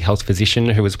 the public health physician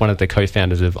who was one of the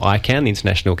co-founders of ICAN, the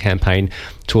International Campaign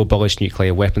to Abolish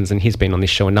Nuclear Weapons, and he's been on this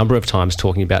show a number of times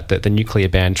talking about the nuclear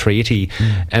ban treaty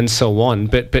and so on.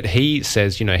 But he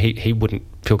says, he wouldn't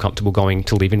feel comfortable going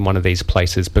to live in one of these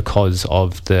places because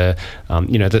of the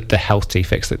health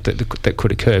defects that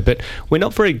could occur. But we're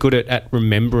not very good at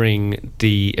remembering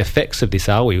the effects of this,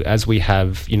 are we? As we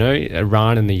have,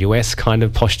 Iran and the US kind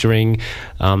of posturing,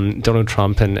 Donald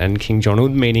Trump and King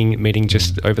Jong-un meeting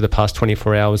just over the past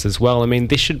 24 hours as well. I mean,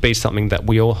 this should be something that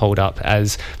we all hold up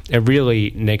as a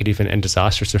really negative and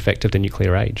disastrous effect of the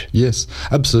nuclear age. Yes,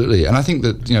 absolutely. And I think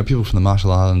that, people from the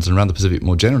Marshall Islands and around the Pacific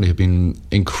more generally have been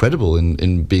incredible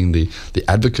in being the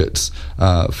advocates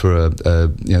for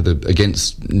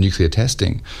against nuclear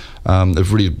testing.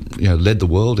 They've really led the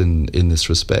world in this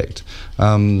respect.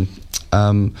 And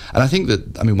I think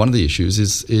that, one of the issues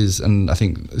is, and I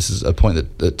think this is a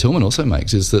point that Tillman also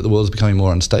makes, is that the world is becoming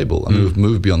more unstable. We've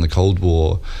moved beyond the Cold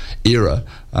War era,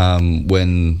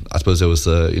 when I suppose there was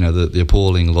the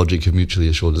appalling logic of mutually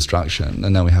assured destruction,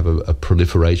 and now we have a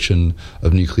proliferation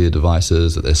of nuclear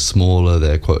devices. That they're smaller,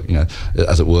 they're quite,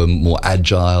 as it were, more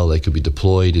agile. They could be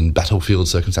deployed in battlefield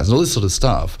circumstances, all this sort of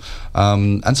stuff.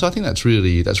 And so I think that's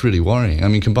really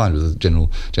worrying. Combined with the general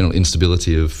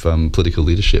instability of political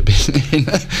leadership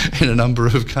in a number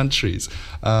of countries.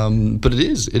 But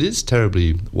it is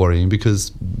terribly worrying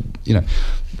because,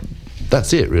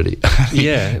 that's it, really.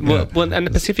 Yeah. Well, and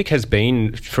the Pacific has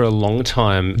been for a long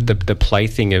time the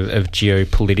plaything of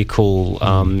geopolitical,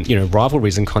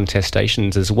 rivalries and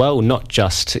contestations as well, not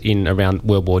just in around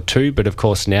World War II, but of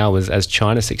course now as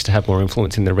China seeks to have more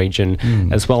influence in the region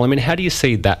as well. How do you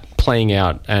see that playing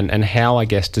out, and how, I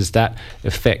guess, does that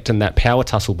effect and that power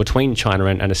tussle between China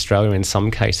and Australia in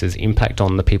some cases impact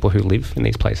on the people who live in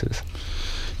these places?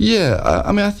 Yeah,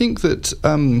 I think that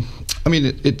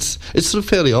it's sort of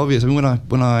fairly obvious. When I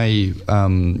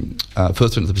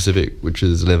first went to the Pacific, which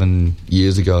is 11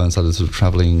 years ago, and started sort of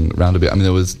travelling around a bit,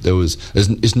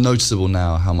 it's noticeable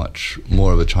now how much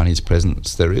more of a Chinese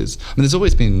presence there is. There's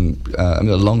always been a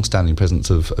long-standing presence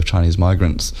of Chinese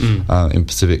migrants in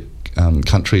Pacific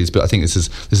countries, but I think this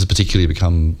has particularly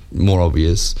become more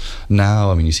obvious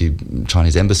now. You see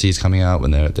Chinese embassies coming out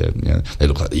when they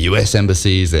look like the US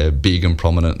embassies. They're big and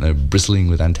prominent, and they're bristling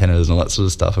with antennas and all that sort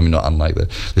of stuff. Not unlike the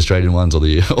Australian ones or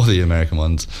the American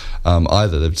ones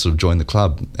either. They've sort of joined the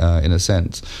club in a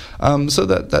sense. So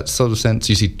that sort of sense,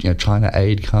 you see China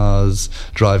aid cars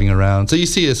driving around. So you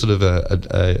see a sort of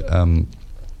a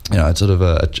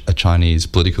Chinese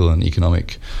political and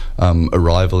economic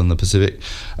arrival in the Pacific.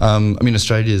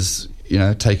 Australia's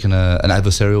taken an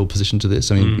adversarial position to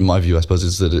this. My view, I suppose,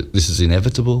 is that this is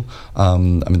inevitable.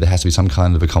 There has to be some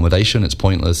kind of accommodation. It's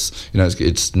pointless.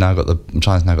 China's now got the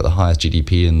highest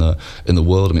GDP in the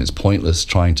world. It's pointless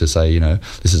trying to say,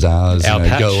 this is ours. Our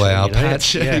patch, go away, our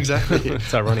patch. Yeah. Exactly.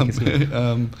 It's ironic, isn't it?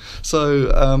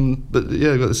 But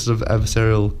you've got this sort of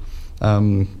adversarial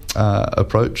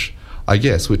approach, I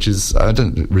guess, which is, I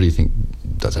don't really think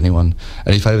does anyone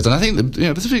any favours. And I think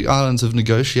the Pacific Islands have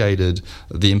negotiated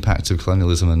the impacts of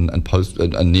colonialism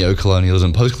and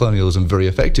neo-colonialism, post-colonialism very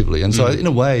effectively. And so in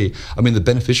a way, the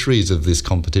beneficiaries of this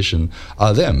competition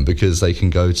are them, because they can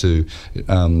go to, they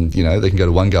can go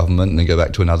to one government and then go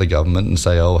back to another government and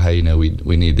say, oh, hey,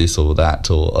 we need this or that,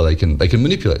 or they can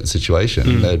manipulate the situation.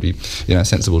 And they'd be,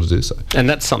 sensible to do so. And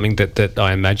that's something that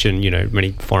I imagine,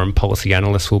 many foreign policy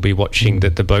analysts will be watching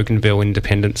the Bougainville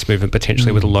independence movement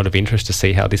potentially with a lot of interest to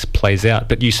see how this plays out.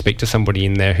 But you speak to somebody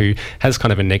in there who has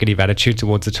kind of a negative attitude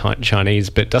towards the Chinese,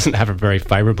 but doesn't have a very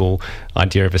favourable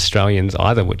idea of Australians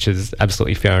either, which is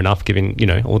absolutely fair enough given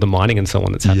all the mining and so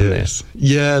on that's happened there.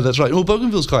 Yeah, that's right. Well,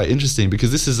 Bougainville's quite interesting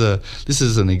because this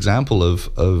is an example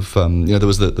of there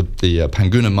was the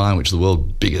Panguna mine, which is the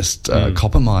world's biggest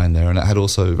copper mine there, and it had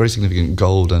also very significant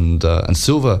gold and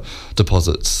silver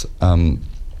deposits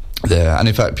there. And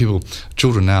in fact,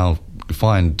 children now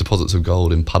find deposits of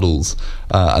gold in puddles,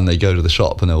 and they go to the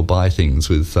shop and they'll buy things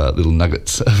with little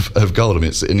nuggets of gold.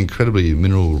 It's an incredibly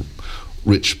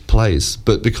mineral-rich place,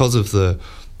 but because of the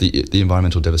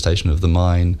environmental devastation of the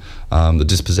mine, the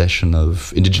dispossession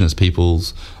of indigenous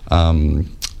peoples,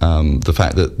 the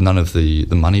fact that none of the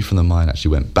money from the mine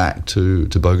actually went back to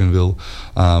Bougainville,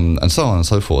 and so on and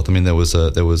so forth. I mean, there was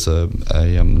a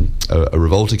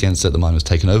revolt against it. The mine was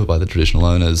taken over by the traditional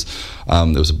owners. There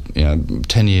was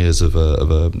 10 years of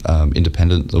a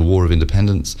war of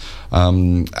independence,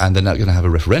 and they're now going to have a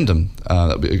referendum.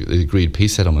 The agreed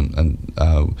peace settlement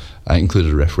and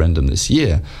included a referendum this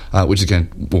year, which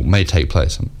may take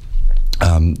place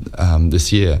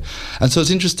this year. And so it's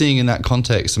interesting in that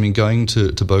context. I mean, going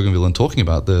to Bougainville and talking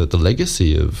about the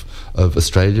legacy of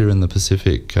Australia in the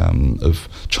Pacific, of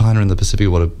China in the Pacific,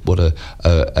 what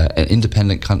an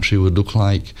independent country would look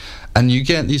like. And you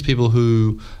get these people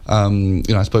who,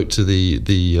 I spoke to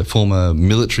the former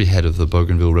military head of the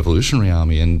Bougainville Revolutionary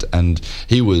Army, and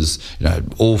he was,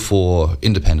 all for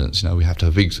independence. We have to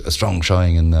have a strong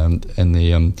showing in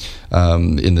the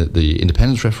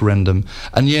independence referendum.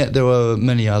 And yet there were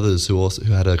many others who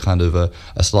had a kind of a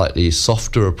slightly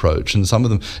softer approach. And some of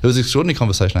them, it was an extraordinary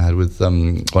conversation I had with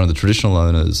one of the traditional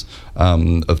owners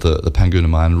of the Panguna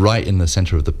mine, right in the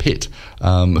centre of the pit,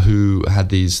 who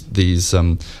had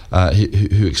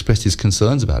who expressed his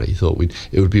concerns about it. He thought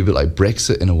it would be a bit like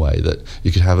Brexit in a way, that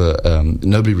you could have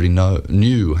nobody really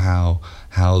knew how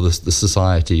the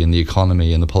society and the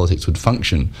economy and the politics would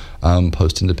function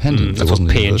post-independence. That's what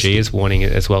PNG is warning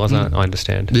it as well, as I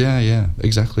understand. Yeah,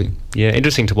 exactly. Yeah,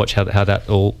 interesting to watch how that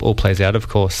all plays out, of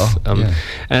course.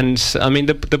 And I mean,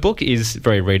 the book is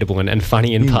very readable and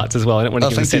funny in parts as well. I don't want to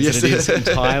give the sense that it is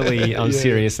entirely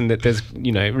serious, and that there's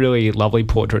really lovely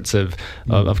portraits of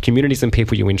communities and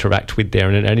people you interact with there,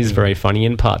 and it is very funny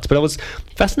in parts. But I was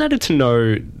fascinated to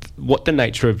know what the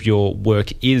nature of your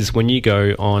work is when you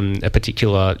go on a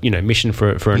particular mission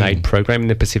for an aid program in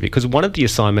the Pacific, because one of the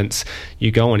assignments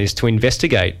you go on is to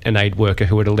investigate an aid worker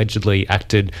who had allegedly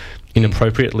acted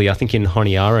inappropriately, I think in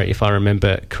Honiara, if I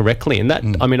remember correctly. And that,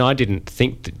 I mean, I didn't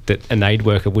think that an aid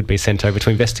worker would be sent over to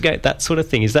investigate that sort of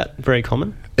thing. Is that very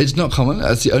common? It's not common.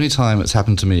 It's the only time it's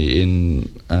happened to me in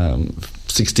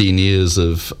 16 years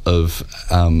of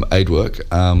aid work,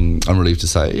 I'm relieved to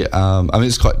say. I mean,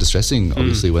 it's quite distressing,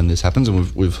 obviously, when this happens,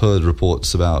 and we've heard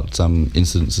reports about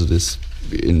incidents of this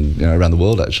around the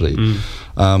world, actually.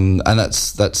 And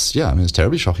that's I mean, it's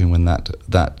terribly shocking when that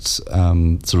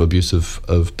sort of abuse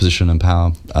of position and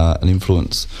power and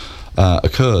influence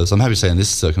occurs. I'm happy to say in this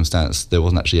circumstance there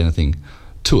wasn't actually anything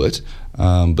to it,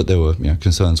 but there were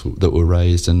concerns that were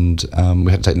raised, and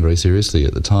we had to take them very seriously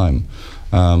at the time.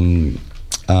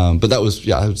 But that was,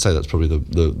 I would say that's probably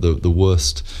the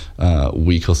worst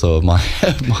week or so of my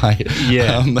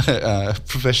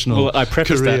professional career. Well, I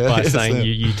prefaced that by saying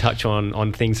you touch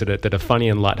on things that are funny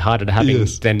and lighthearted, having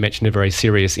then mentioned a very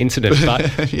serious incident. But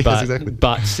exactly.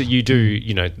 But you do,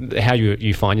 how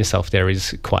you find yourself there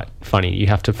is quite funny. You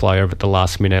have to fly over at the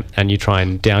last minute, and you try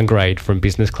and downgrade from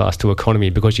business class to economy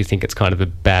because you think it's kind of a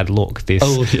bad look, this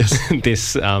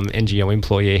NGO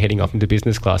employee heading off into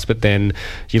business class. But then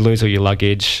you lose all your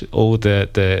luggage. All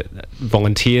the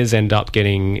volunteers end up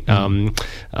getting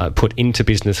put into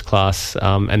business class,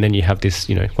 and then you have this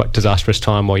quite disastrous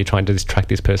time while you're trying to track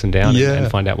this person down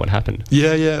and find out what happened.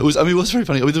 It was very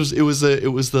funny. It was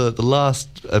the last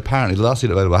seat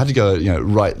available. I had to go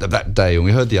right that day, and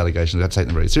we heard the allegations. We had to take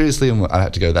them very seriously, and I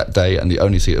had to go that day, and the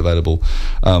only seat available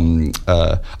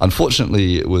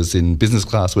unfortunately it was in business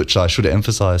class, which I should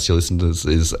emphasise to your listeners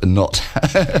is not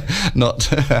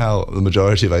how the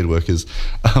majority of aid workers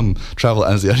travel,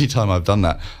 and it's the only time I've done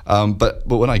that. But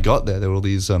when I got there were all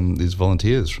these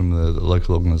volunteers from the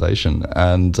local organisation,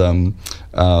 and I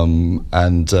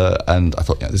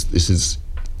thought, this is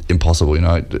impossible.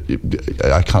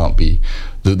 I can't be.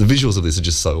 The visuals of this are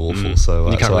just so awful.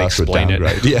 So you can't really explain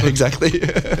it. Yeah, exactly.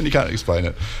 And you can't explain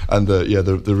it. And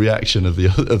the reaction of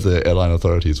the airline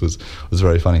authorities was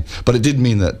very funny. But it did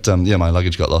mean that my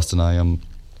luggage got lost, and I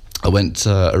went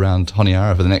around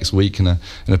Honiara for the next week in a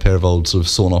pair of old sort of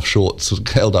sawn-off shorts, sort of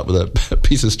held up with a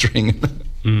piece of string.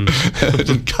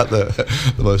 Didn't cut the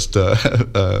most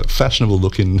fashionable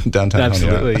look in downtown.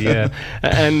 Absolutely, Honiara.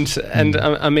 And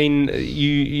I mean,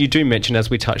 you do mention,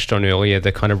 as we touched on earlier,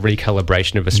 the kind of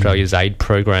recalibration of Australia's aid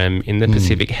program in the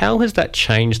Pacific. How has that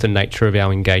changed the nature of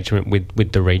our engagement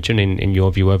with the region, in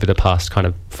your view, over the past kind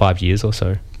of 5 years or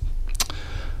so?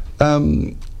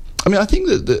 I mean, I think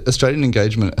that the Australian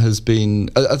engagement has been.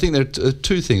 I think there are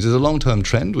two things. There's a long-term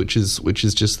trend, which is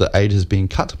just that aid has been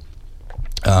cut,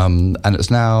 and it's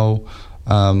now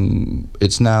under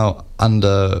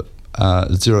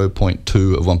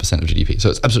 0.2 of 1% of GDP. So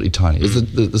it's absolutely tiny. It's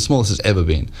the smallest it's ever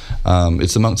been.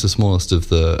 It's amongst the smallest of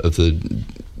the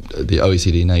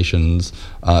OECD nations.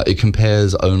 It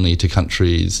compares only to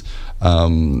countries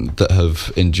that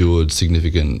have endured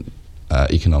significant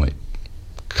economic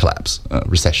collapse,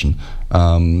 recession.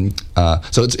 So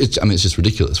it's just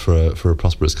ridiculous for a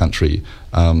prosperous country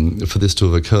for this to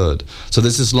have occurred. So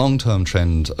there's this long-term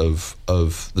trend of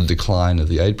the decline of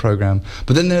the aid program.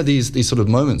 But then there are these sort of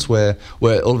moments where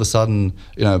all of a sudden,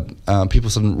 people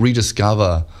suddenly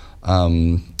rediscover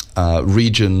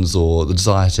regions or the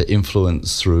desire to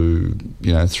influence through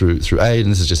aid,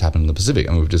 and this has just happened in the Pacific.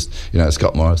 I mean, we've just,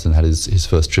 Scott Morrison had his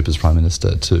first trip as Prime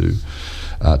Minister to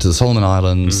the Solomon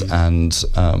Islands, and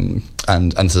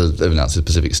so they've announced the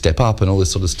Pacific Step Up and all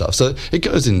this sort of stuff. So it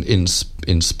goes in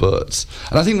spurts,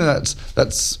 and I think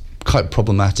that's quite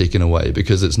problematic in a way,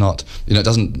 because it's not, it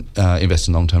doesn't invest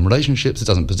in long-term relationships. It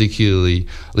doesn't particularly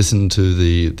listen to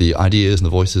the ideas and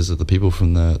the voices of the people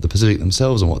from the Pacific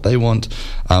themselves and what they want.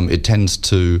 It tends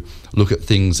to look at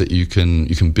things that you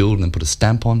can build and then put a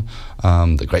stamp on.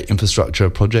 The great infrastructure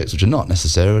projects, which are not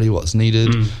necessarily what's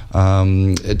needed.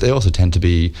 They also tend to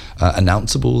be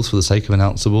announceables for the sake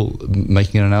of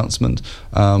making an announcement,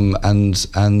 and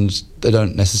they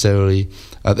don't necessarily.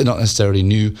 They're not necessarily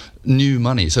new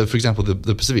money. So, for example,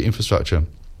 the Pacific Infrastructure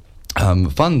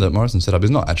fund that Morrison set up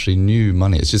is not actually new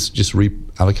money. It's just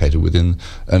reallocated within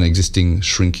an existing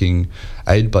shrinking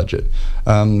aid budget.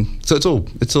 So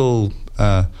it's all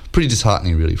pretty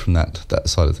disheartening, really, from that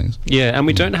side of things. Yeah, and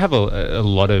we don't have a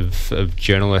lot of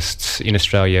journalists in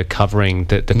Australia covering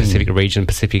the Pacific region,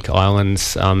 Pacific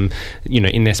Islands, in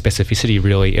their specificity,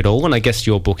 really, at all. And I guess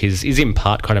your book is in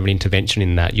part kind of an intervention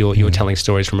in that. You're telling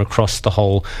stories from across the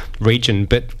whole region,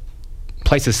 but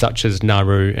places such as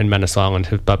Nauru and Manus Island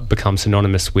have become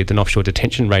synonymous with an offshore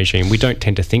detention regime. We don't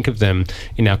tend to think of them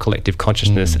in our collective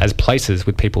consciousness as places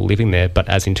with people living there, but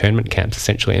as internment camps,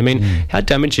 essentially. I mean, how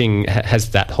damaging has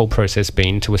that whole process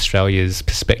been to Australia's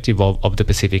perspective of the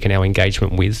Pacific and our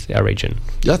engagement with our region?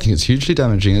 Yeah, I think it's hugely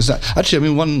damaging. Actually,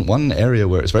 I mean, one area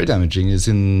where it's very damaging is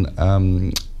in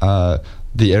the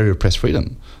area of press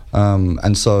freedom.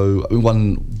 And so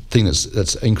one thing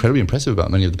that's incredibly impressive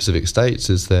about many of the Pacific states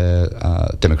is their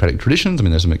democratic traditions. I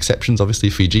mean, there's some exceptions, obviously,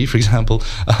 Fiji, for example,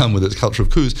 with its culture of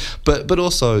coups, but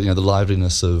also, the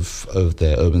liveliness of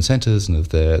their urban centres and of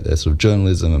their sort of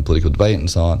journalism and political debate and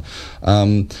so on.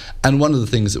 And one of the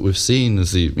things that we've seen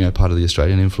as the part of the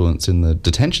Australian influence in the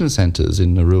detention centres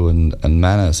in Nauru and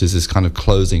Manus is this kind of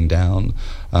closing down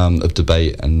of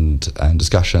debate and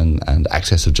discussion and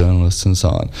access of journalists and so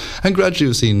on. And gradually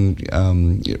we've seen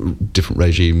different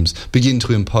regimes begin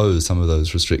to impose some of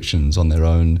those restrictions on their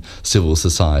own civil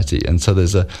society, and so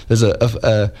there's a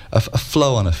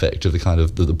flow-on effect of the kind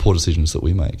of the poor decisions that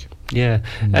we make. Yeah,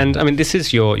 and I mean, this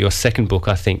is your second book,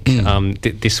 I think.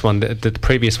 This one, the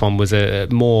previous one was a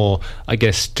more, I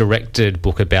guess, directed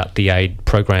book about the aid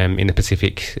program in the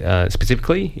Pacific,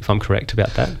 specifically, if I'm correct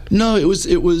about that. No, it was.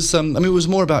 I mean, it was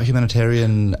more about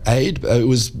humanitarian aid. It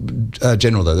was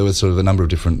general, though. There was sort of a number of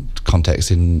different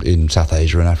contexts in South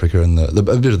Asia and Africa and a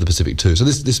bit of the Pacific too. So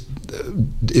this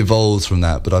evolves from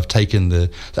that, but I've taken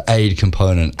the aid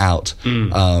component out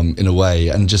in a way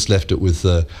and just left it with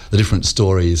the different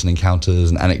stories and encounters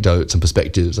and anecdotes and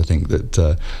perspectives, I think,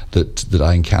 that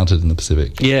I encountered in the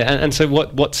Pacific. Yeah, and so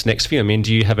what's next for you? I mean,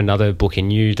 do you have another book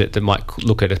in you that might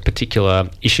look at a particular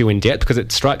issue in depth? Because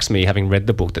it strikes me, having read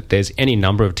the book, that there's any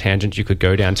number of tangents you could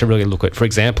go down to really look at. For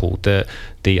example,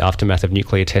 the aftermath of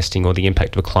nuclear testing or the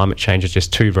impact of climate change are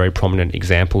just two very prominent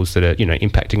examples that are,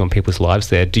 impacting on people's lives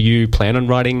there. Do you plan on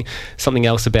writing something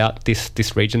else about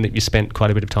this region that you spent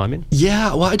quite a bit of time in?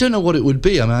 Yeah, well, I don't know what it would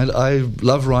be. I mean, I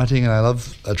love writing and I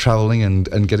love travelling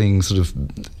and getting sort of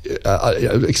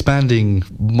expanding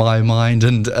my mind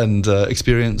and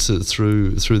experiences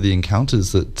through the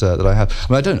encounters that I have.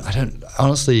 I mean, I don't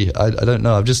honestly, I don't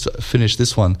know. I've just finished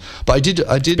this one, but I did.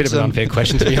 It's a bit of an unfair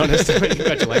question, to be honest.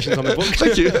 Congratulations on the book.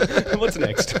 Thank you. What's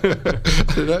next? I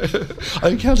don't know. I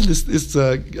encountered this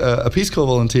a Peace Corps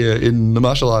volunteer in the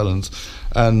Marshall Islands,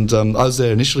 and I was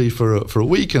there initially for a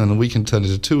week, and then the weekend turned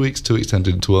into 2 weeks. 2 weeks turned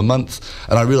into a month,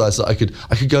 and I realised that I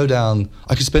could go down.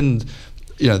 I could spend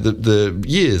the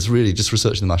years really just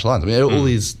researching the Marshall Islands. I mean, there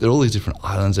are all these different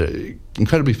islands. They're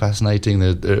incredibly fascinating.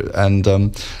 And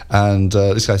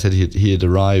this guy said he had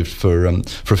arrived for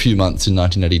a few months in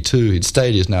 1982. He'd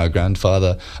stayed. He's now a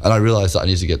grandfather, and I realised that I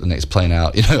needed to get the next plane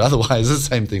out. Otherwise the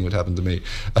same thing would happen to me.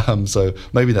 So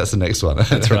maybe that's the next one.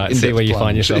 That's right. See where you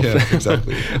find yourself. Yeah,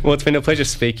 exactly. Well, it's been a pleasure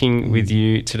speaking with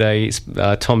you today,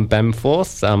 Tom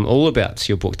Bamforth, all about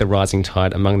your book, The Rising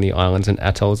Tide Among the Islands and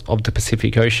Atolls of the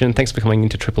Pacific Ocean. Thanks for coming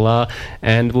into Triple R,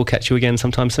 and we'll catch you again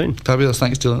sometime soon. Fabulous.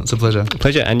 Thanks, Dylan. It's a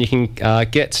pleasure. And you can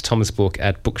get Tom's book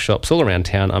at bookshops all around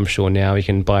town. I'm sure now you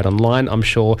can buy it online. I'm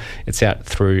sure it's out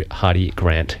through Hardy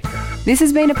Grant. This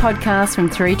has been a podcast from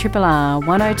 3RRR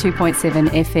 102.7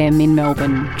 FM in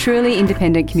Melbourne. Truly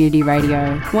independent community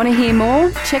radio. Want to hear more?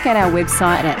 Check out our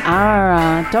website at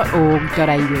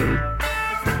rrr.org.au.